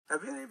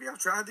Have any of y'all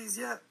tried these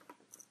yet?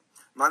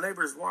 My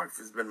neighbor's wife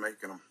has been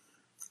making them.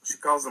 She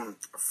calls them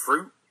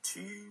fruit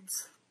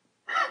tubes.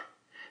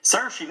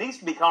 Sir, she needs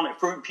to be calling it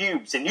fruit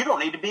pubes, and you don't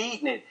need to be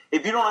eating it.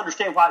 If you don't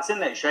understand why it's in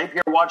that shape,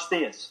 here, watch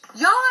this.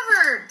 Y'all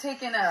ever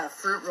taken a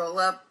fruit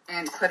roll-up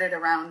and put it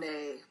around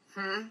a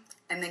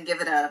and then give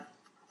it a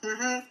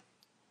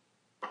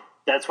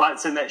That's why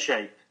it's in that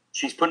shape.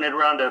 She's putting it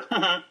around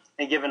a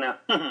and giving a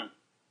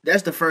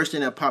That's the first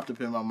thing that popped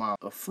up in my mouth.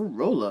 A fruit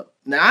roll-up.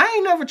 Now, I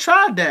ain't never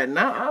tried that.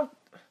 Now,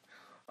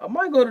 I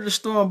might go to the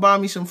store and buy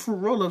me some fruit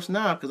roll-ups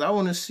now, because I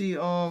want to see, you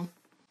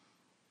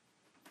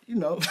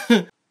know.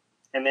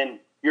 And then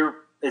you're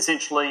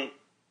essentially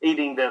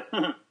eating the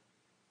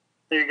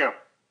there you go.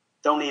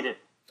 Don't eat it.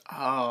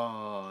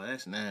 Oh,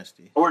 that's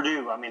nasty. Or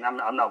do. I mean, I'm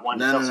not one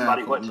to tell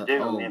somebody what to do.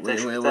 Oh, I mean, if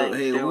that's your thing,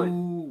 do it.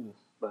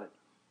 But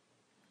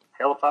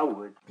hell if I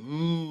would.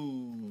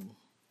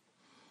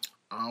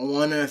 I don't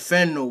want to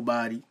offend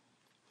nobody,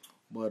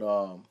 but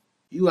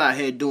you out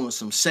here doing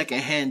some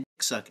secondhand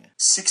dick sucking.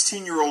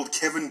 16-year-old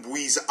Kevin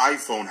Bui's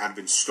iPhone had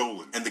been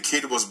stolen, and the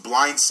kid was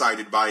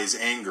blindsided by his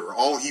anger.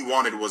 All he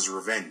wanted was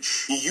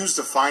revenge. He used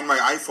the Find My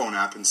iPhone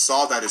app and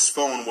saw that his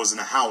phone was in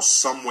a house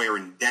somewhere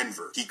in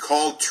Denver. He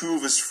called two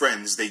of his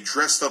friends. They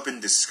dressed up in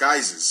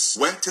disguises,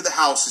 went to the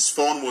house his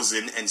phone was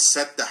in, and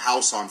set the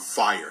house on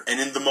fire. And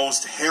in the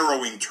most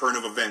harrowing turn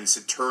of events,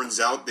 it turns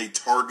out they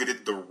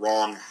targeted the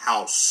wrong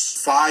house.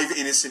 5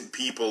 innocent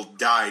people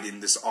died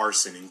in this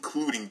arson,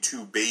 including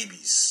 2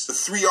 babies. The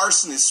 3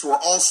 arsonists were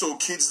also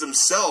kids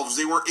themselves.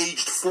 They were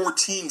aged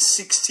 14,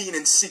 16,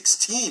 and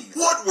 16.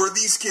 What were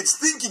these kids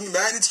thinking,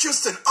 man? It's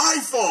just an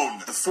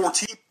iPhone. The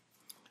 14...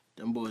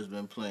 Them boys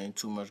been playing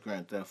too much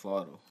Grand Theft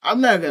Auto.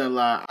 I'm not gonna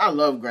lie, I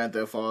love Grand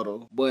Theft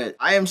Auto, but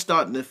I am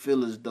starting to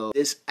feel as though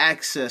this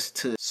access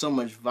to so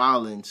much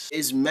violence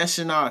is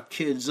messing our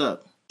kids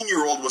up.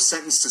 16-year-old was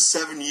sentenced to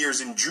 7 years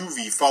in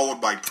juvie,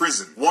 followed by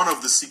prison. One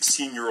of the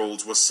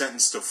 16-year-olds was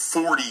sentenced to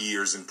 40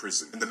 years in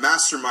prison. And the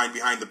mastermind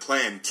behind the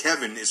plan,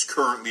 Kevin, is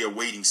currently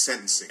awaiting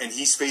sentencing. And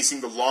he's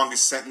facing the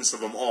longest sentence of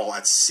them all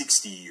at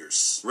 60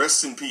 years.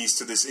 Rest in peace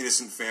to this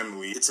innocent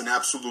family. It's an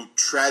absolute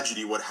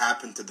tragedy what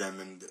happened to them,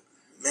 and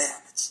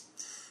man, it's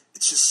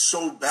just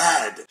so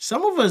bad.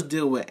 Some of us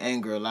deal with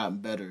anger a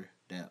lot better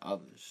than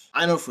others.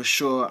 I know for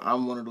sure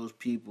I'm one of those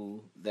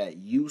people that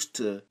used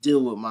to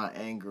deal with my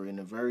anger in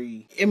a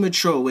very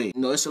immature way. You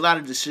know, it's a lot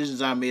of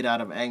decisions I made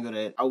out of anger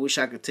that I wish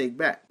I could take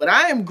back. But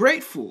I am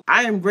grateful.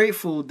 I am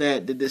grateful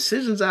that the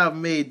decisions I've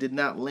made did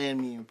not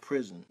land me in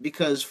prison.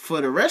 Because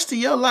for the rest of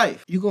your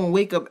life, you're going to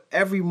wake up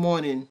every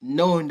morning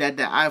knowing that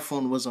the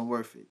iPhone wasn't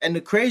worth it. And the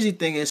crazy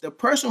thing is, the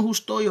person who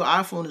stole your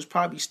iPhone is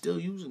probably still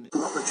using it.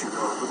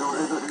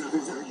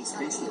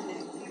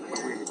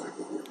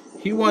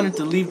 He wanted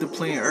to leave the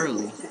plane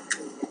early.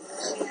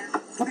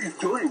 What are you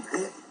doing,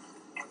 man?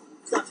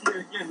 Touch me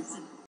again.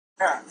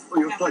 Yeah. Oh,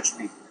 you touch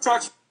me.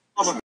 Touch me.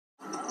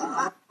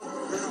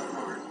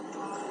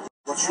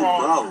 What's your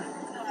problem?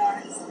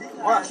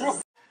 What's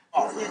your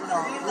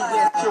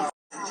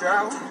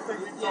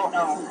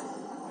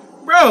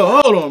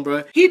Bro, hold on,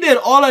 bro. He did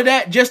all of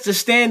that just to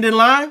stand in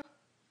line?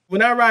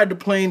 When I ride the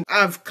plane,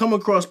 I've come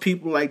across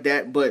people like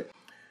that, but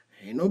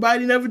ain't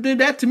nobody never did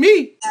that to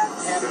me.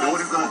 What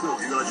are you gonna do?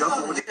 You gonna jump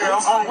over the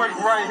edge? I'm waiting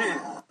right here.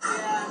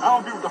 I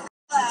don't do what the f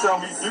you tell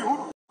me to do.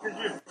 Who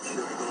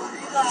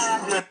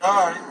the f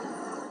are you?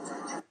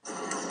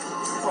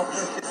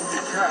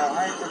 Yeah,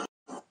 alright.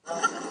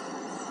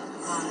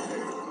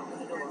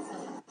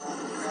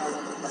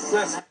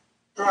 That's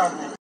try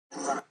me.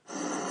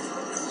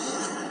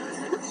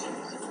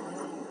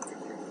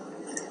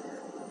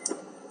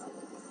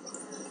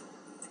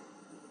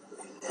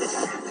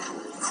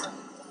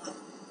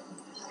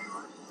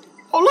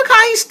 Oh, look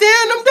how he's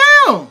staring them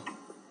down.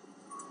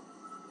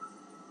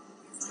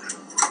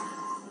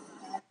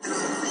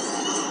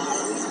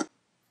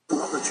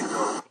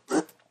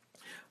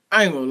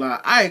 I ain't gonna lie,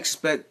 I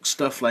expect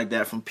stuff like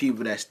that from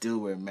people that still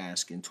wear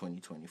masks in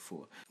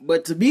 2024.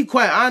 But to be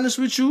quite honest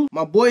with you,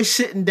 my boy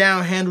sitting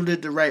down handled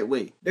it the right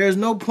way. There's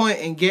no point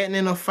in getting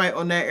in a fight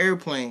on that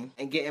airplane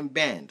and getting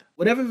banned.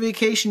 Whatever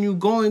vacation you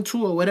going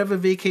to or whatever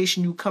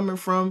vacation you coming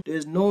from,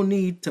 there's no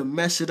need to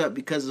mess it up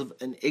because of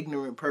an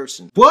ignorant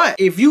person. But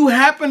if you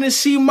happen to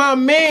see my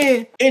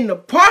man in the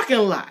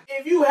parking lot,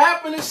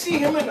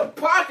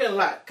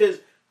 because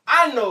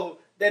I know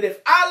that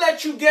if I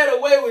let you get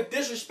away with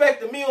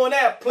disrespecting me on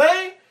that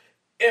plane,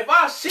 if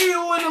I see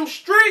you in them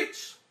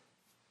streets,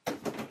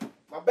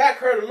 my back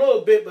hurt a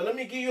little bit, but let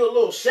me give you a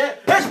little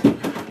set.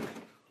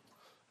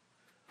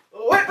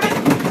 Wait.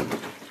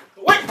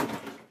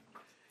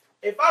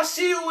 If I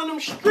see you in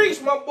them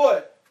streets, my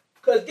boy,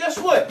 because guess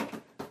what?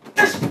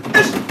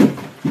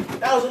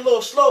 That was a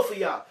little slow for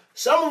y'all.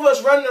 Some of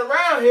us running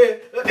around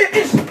here,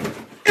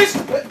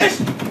 it's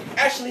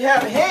actually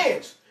having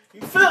hands.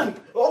 You feel me?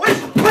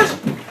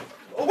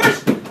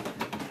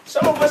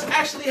 Some of us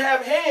actually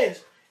have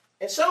hands,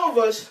 and some of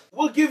us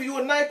will give you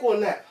a NyQuil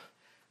nap.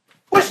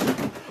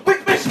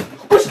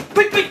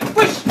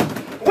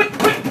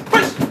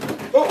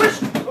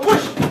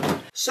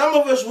 Some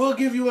of us will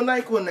give you a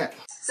NyQuil nap.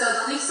 So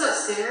the leaks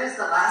upstairs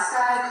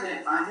I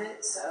didn't find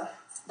it, so.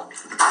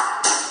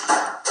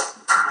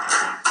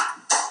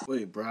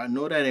 Wait, bro, I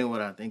know that ain't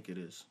what I think it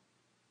is.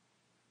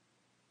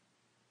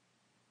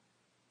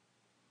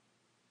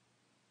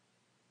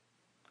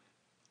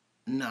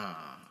 Nah.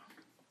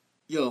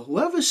 Yo,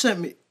 whoever sent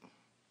me...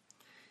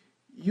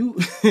 You...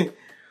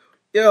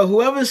 Yo,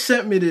 whoever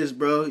sent me this,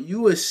 bro,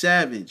 you a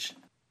savage.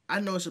 I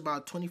know it's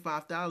about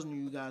 25,000 of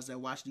you guys that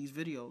watch these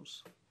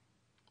videos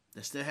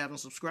that still haven't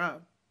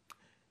subscribed.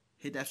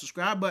 Hit that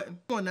subscribe button.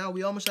 Come on now,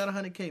 we almost at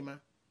 100K,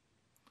 man.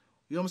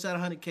 We almost at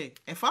 100K.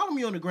 And follow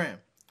me on the gram.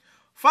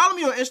 Follow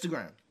me on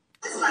Instagram.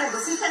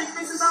 Does he take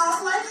pictures all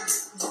play?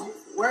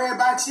 Worry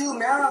about you,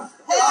 man.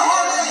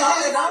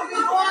 Hey, don't be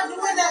going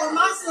doing that with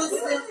my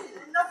sister.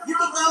 You be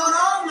going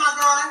on, my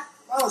God.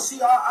 Oh,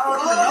 she, I don't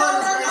even know.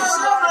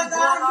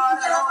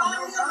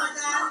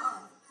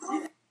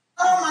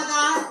 Oh, my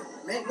God.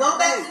 Go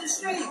back to the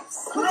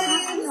streets.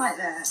 Please. Like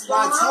that. I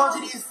told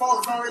you these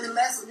folks don't really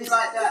mess with me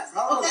like that,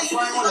 bro. Okay, That's you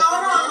why I need to want go to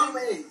on. fuck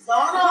anyways. Go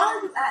on. Why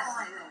are you acting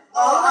like that?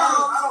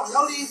 I don't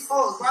know these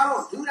folks. I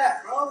don't do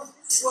that, bro.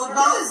 Well,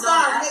 don't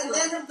start.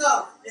 Let him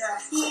go. Yeah.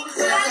 He ain't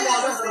Yeah, come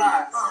on, let's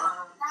ride.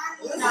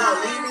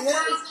 Leave me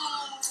here.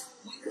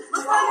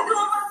 What are you doing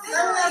my thing?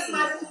 Say less,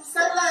 man.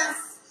 Say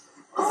less.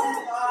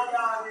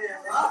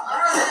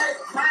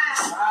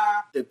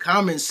 The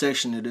comment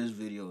section of this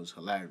video is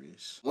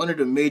hilarious. One of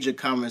the major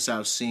comments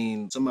I've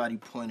seen, somebody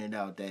pointed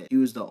out that he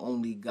was the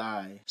only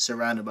guy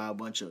surrounded by a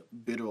bunch of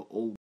bitter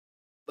old.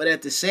 But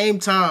at the same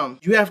time,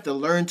 you have to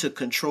learn to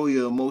control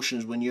your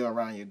emotions when you're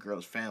around your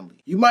girl's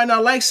family. You might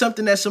not like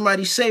something that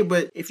somebody say,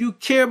 but if you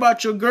care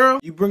about your girl,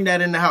 you bring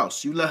that in the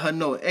house. You let her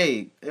know,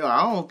 hey,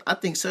 I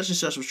think such and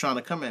such was trying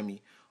to come at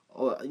me.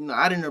 Or,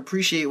 I didn't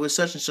appreciate what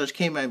such and such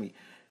came at me.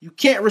 You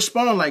can't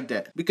respond like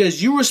that,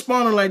 because you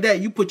responding like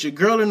that, you put your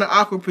girl in an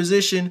awkward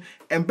position,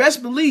 and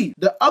best believe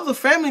the other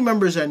family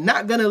members are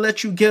not going to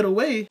let you get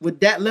away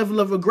with that level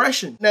of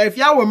aggression. Now, if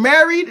y'all were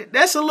married,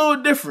 that's a little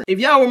different. If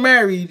y'all were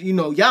married,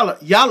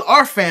 y'all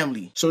are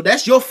family. So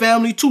that's your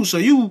family too. So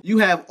you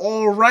have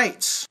all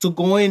rights to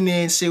go in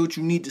there and say what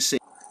you need to say.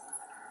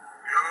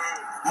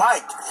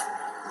 Mike,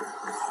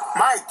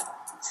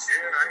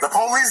 the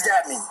police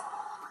got me.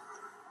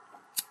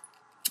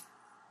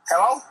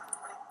 Hello?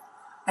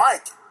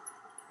 Mike,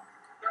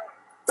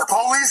 the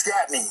police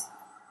got me.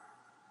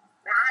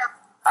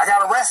 I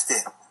got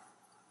arrested.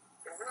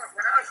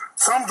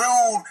 Some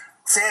dude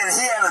said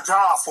he had a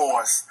job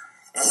for us,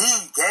 and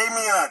he gave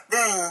me a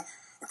thing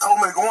and told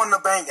me to go in the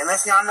bank, and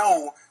next thing I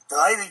know, the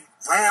lady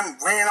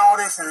ran all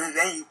this, and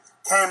they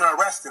came and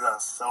arrested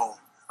us. So,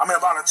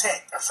 about a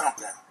check or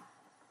something.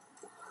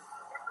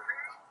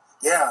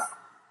 Yeah.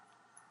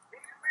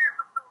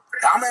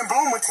 I'm in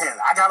Bloomington.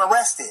 I got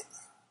arrested.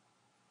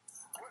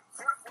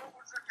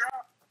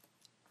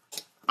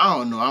 I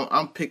don't know.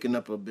 I'm picking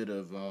up a bit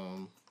of,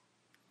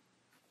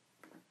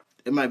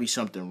 it might be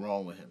something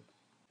wrong with him.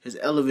 His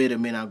elevator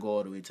may not go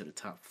all the way to the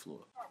top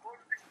floor.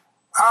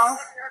 Huh?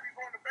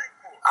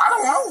 I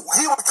don't know.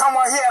 He was talking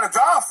about he had a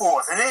job for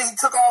us, and then he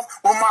took off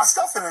with my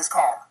stuff in his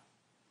car.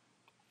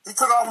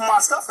 Yeah, all of my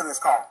stuff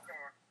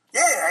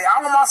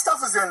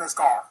is in his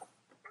car.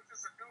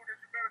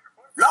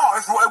 No,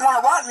 it's one of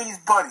Rodney's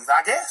buddies,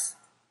 I guess.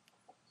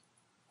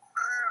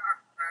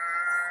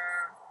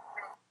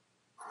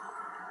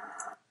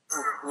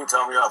 You can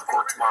tell me off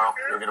court tomorrow.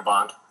 You'll get a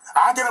bond.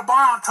 I'll get a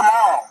bond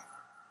tomorrow.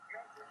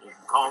 You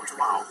can call him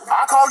tomorrow.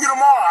 I'll call you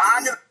tomorrow.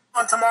 I'll get a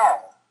bond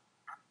tomorrow.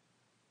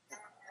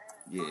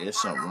 Yeah, there's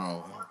something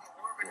wrong.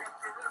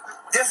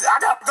 I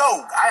got to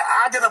go.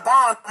 I get a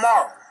bond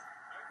tomorrow.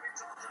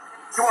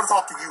 He want to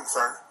talk to you,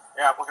 sir.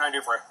 Yeah, what can I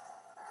do for you?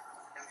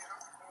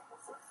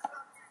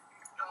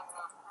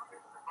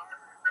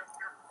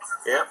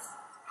 Yep.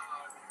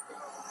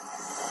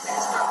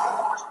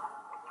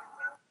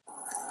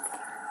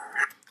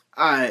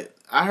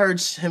 I heard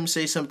him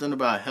say something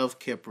about a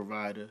healthcare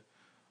provider.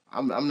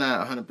 I'm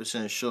not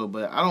 100% sure,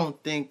 but I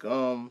don't think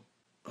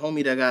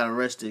homie that got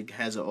arrested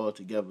has it all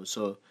together.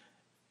 So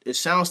it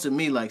sounds to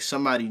me like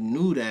somebody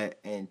knew that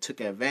and took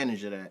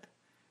advantage of that,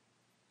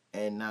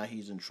 and now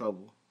he's in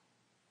trouble.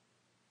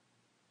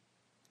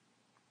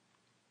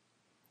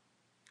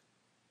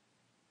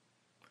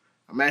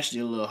 I'm actually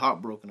a little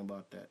heartbroken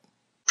about that.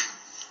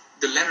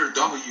 The letter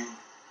W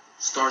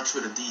starts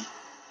with a D.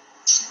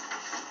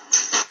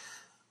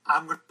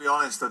 I'm going to be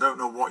honest, I don't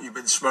know what you've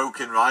been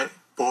smoking, right?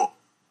 But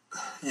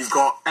you've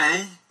got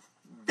A,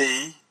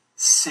 B,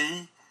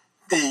 C,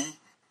 D.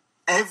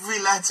 Every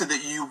letter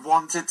that you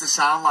want it to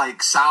sound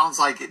like sounds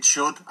like it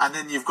should. And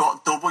then you've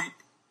got W.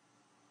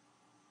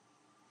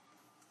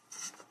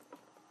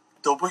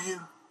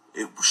 W?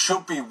 It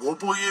should be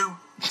W.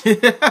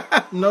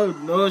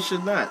 No, it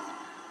should not.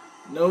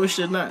 No, it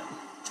should not.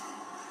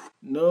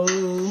 No,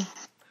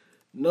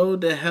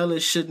 the hell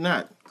it should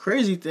not.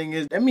 Crazy thing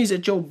is, that means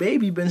that your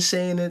baby been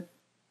saying it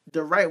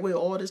the right way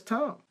all this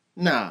time.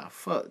 Nah,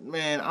 fuck,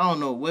 man, I don't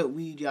know what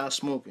weed y'all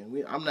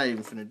smoking. I'm not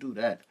even finna do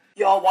that.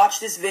 Y'all watch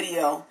this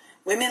video.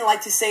 Women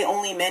like to say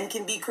only men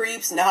can be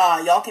creeps. Nah,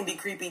 y'all can be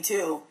creepy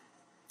too.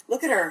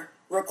 Look at her.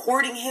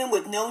 recording him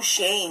with no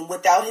shame,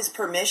 without his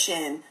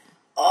permission.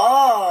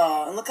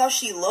 Oh, and look how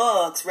she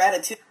looks,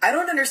 Ratatouille. I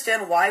don't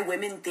understand why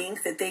women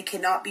think that they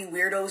cannot be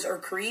weirdos or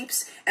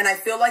creeps, and I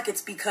feel like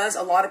it's because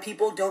a lot of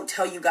people don't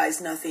tell you guys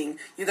nothing.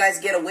 You guys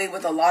get away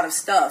with a lot of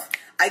stuff.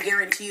 I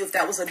guarantee you if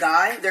that was a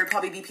guy, there'd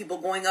probably be people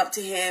going up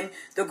to him.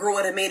 The girl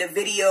would have made a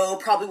video,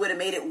 probably would have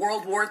made it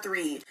World War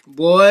III.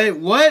 Boy,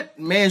 what?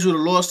 Mans would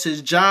have lost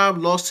his job,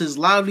 lost his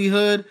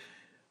livelihood.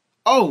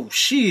 Oh,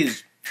 she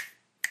is...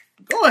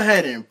 Go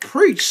ahead and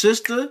preach,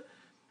 sister.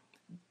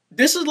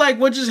 This is like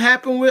what just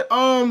happened with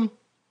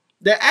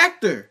the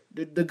actor,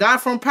 the guy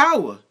from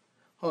Power.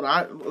 Hold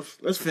on,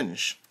 let's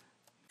finish.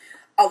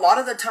 A lot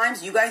of the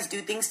times you guys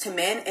do things to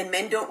men and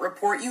men don't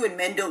report you and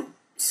men don't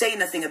say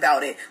nothing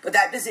about it. But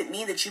that doesn't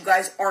mean that you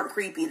guys aren't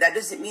creepy. That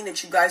doesn't mean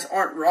that you guys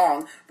aren't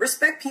wrong.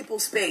 Respect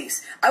people's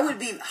space. I would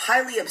be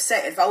highly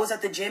upset if I was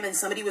at the gym and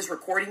somebody was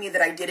recording me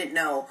that I didn't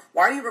know.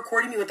 Why are you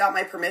recording me without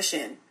my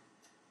permission?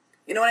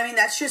 You know what I mean?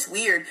 That's just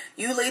weird.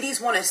 You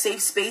ladies want a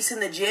safe space in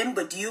the gym,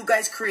 but do you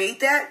guys create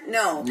that?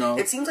 No.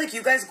 It seems like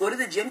you guys go to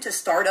the gym to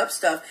start up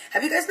stuff.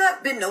 Have you guys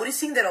not been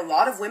noticing that a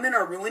lot of women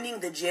are ruining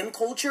the gym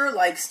culture?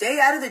 Like, stay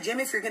out of the gym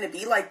if you're going to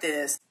be like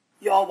this.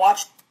 Y'all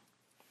watch.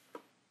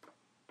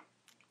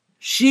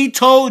 She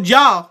told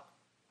y'all.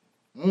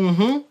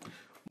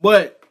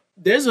 But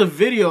there's a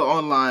video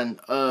online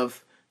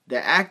of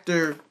the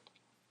actor,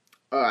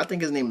 I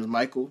think his name is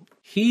Michael.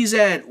 He's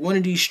at one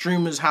of these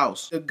streamers'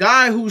 house. The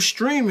guy who's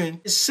streaming,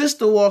 his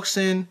sister walks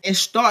in and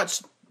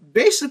starts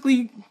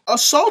basically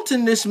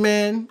assaulting this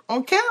man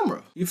on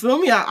camera. You feel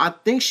me? I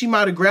think she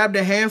might have grabbed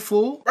a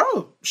handful.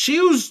 Bro, she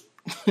was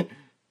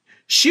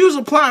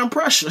applying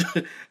pressure.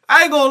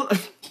 I ain't gonna...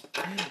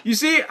 You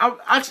see,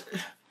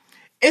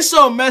 it's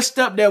so messed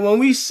up that when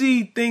we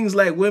see things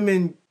like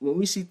women,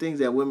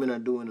 that women are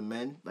doing to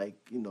men, like,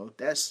 you know,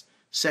 that's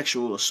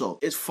sexual assault.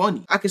 It's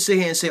funny. I could sit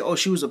here and say, oh,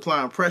 she was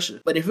applying pressure.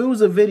 But if it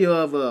was a video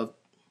of a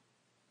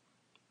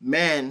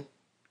man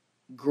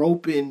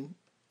groping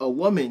a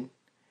woman,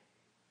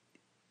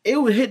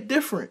 it would hit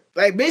different.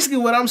 Like, basically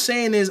what I'm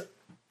saying is,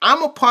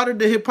 I'm a part of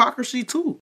the hypocrisy too.